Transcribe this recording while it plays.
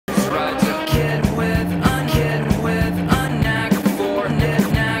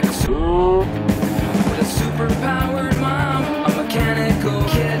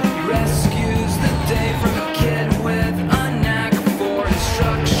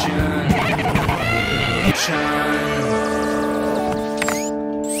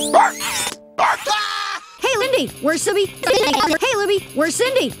Hey, Lindy, where's Libby? Hey, Libby, where's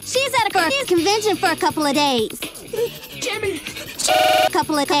Cindy? She's at a convention for a couple of days. Jammy!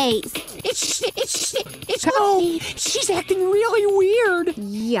 Couple of days. Oh, she's acting really weird.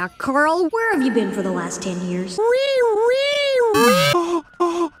 Yeah, Carl, where have you been for the last 10 years?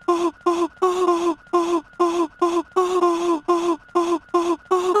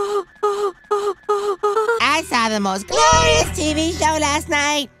 I saw the most glorious TV show last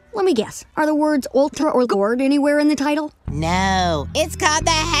night. Let me guess. Are the words Ultra or Lord anywhere in the title? No, it's called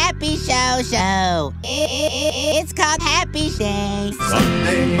The Happy Show. It's called Happy Days.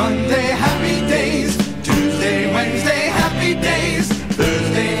 Sunday, Monday, happy days. Tuesday, Wednesday, happy days.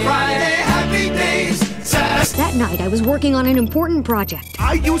 Thursday, Friday, happy days. Saturday. That night, I was working on an important project.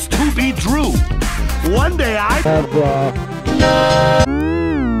 I used to be Drew. One day I...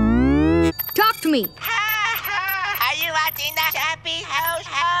 Talk to me. Are you watching The Happy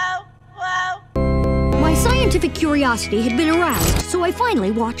Show? Whoa. My scientific curiosity had been aroused, so I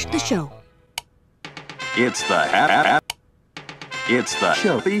finally watched the show. It's the It's the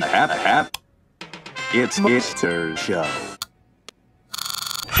show. It's Mr. Show.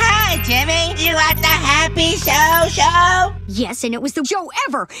 Hi, Jimmy. You watch The Happy Show? Yes, and it was the show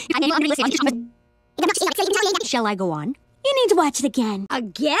ever. Shall I go on? You need to watch it again.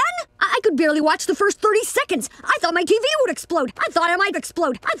 Again? I could barely watch the first 30 seconds. I thought my TV would explode. I thought I might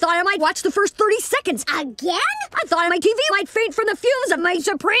explode. I thought I might watch the first 30 seconds. Again? I thought my TV might faint from the fumes of my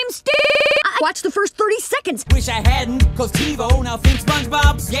supreme steam. I watched the first 30 seconds. Wish I hadn't, cause TiVo now thinks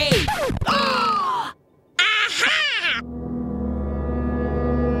SpongeBob's gay. Aha!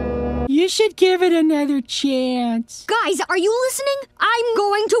 You should give it another chance. Guys, are you listening? I'm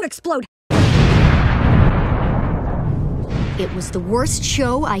going to explode. It was the worst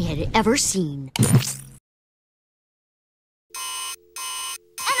show I had ever seen. An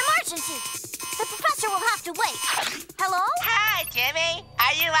emergency! The professor will have to wait. Hello? Hi, Jimmy.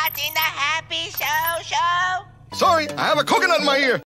 Are you watching The Happy Show? Sorry, I have a coconut in my ear.